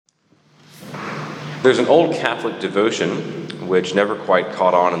There's an old Catholic devotion which never quite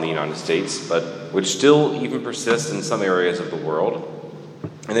caught on in the United States, but which still even persists in some areas of the world.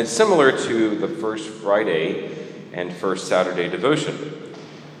 And it's similar to the First Friday and First Saturday devotion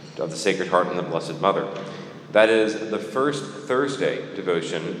of the Sacred Heart and the Blessed Mother. That is the First Thursday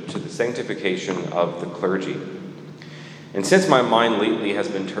devotion to the Sanctification of the Clergy. And since my mind lately has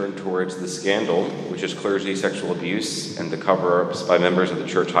been turned towards the scandal, which is clergy sexual abuse and the cover-ups by members of the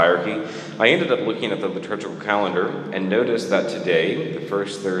church hierarchy, I ended up looking at the liturgical calendar and noticed that today, the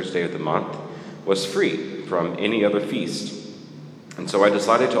first Thursday of the month, was free from any other feast. And so I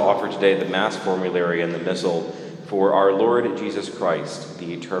decided to offer today the Mass formulary and the Missal for our Lord Jesus Christ,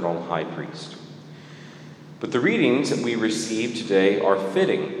 the eternal High Priest. But the readings that we receive today are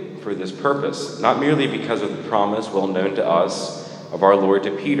fitting for this purpose, not merely because of the promise well known to us of our Lord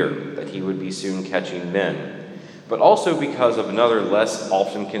to Peter that he would be soon catching men, but also because of another less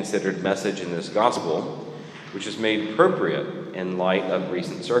often considered message in this gospel, which is made appropriate in light of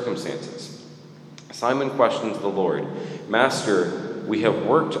recent circumstances. Simon questions the Lord, "Master, we have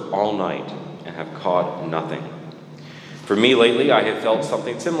worked all night and have caught nothing." For me lately, I have felt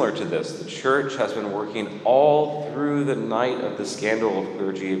something similar to this. The church has been working all through the night of the scandal of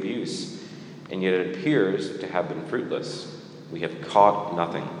clergy abuse, and yet it appears to have been fruitless. We have caught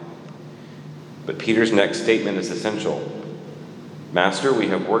nothing. But Peter's next statement is essential. "Master, we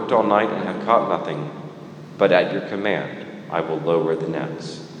have worked all night and have caught nothing, but at your command I will lower the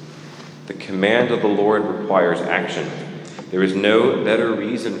nets." The command of the Lord requires action. There is no better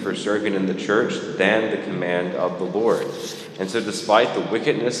reason for serving in the church than the command of the Lord. And so despite the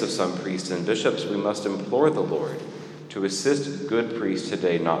wickedness of some priests and bishops, we must implore the Lord to assist good priests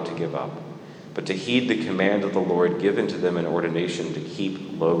today not to give up, but to heed the command of the Lord given to them in ordination to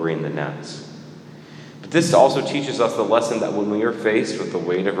keep lowering the nets. But this also teaches us the lesson that when we are faced with the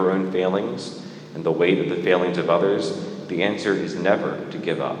weight of our own failings and the weight of the failings of others, the answer is never to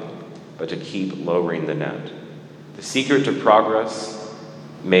give up, but to keep lowering the net. The secret to progress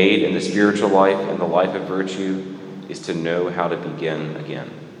made in the spiritual life and the life of virtue is to know how to begin again,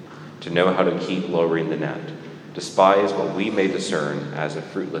 to know how to keep lowering the net, despite what we may discern as a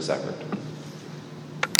fruitless effort.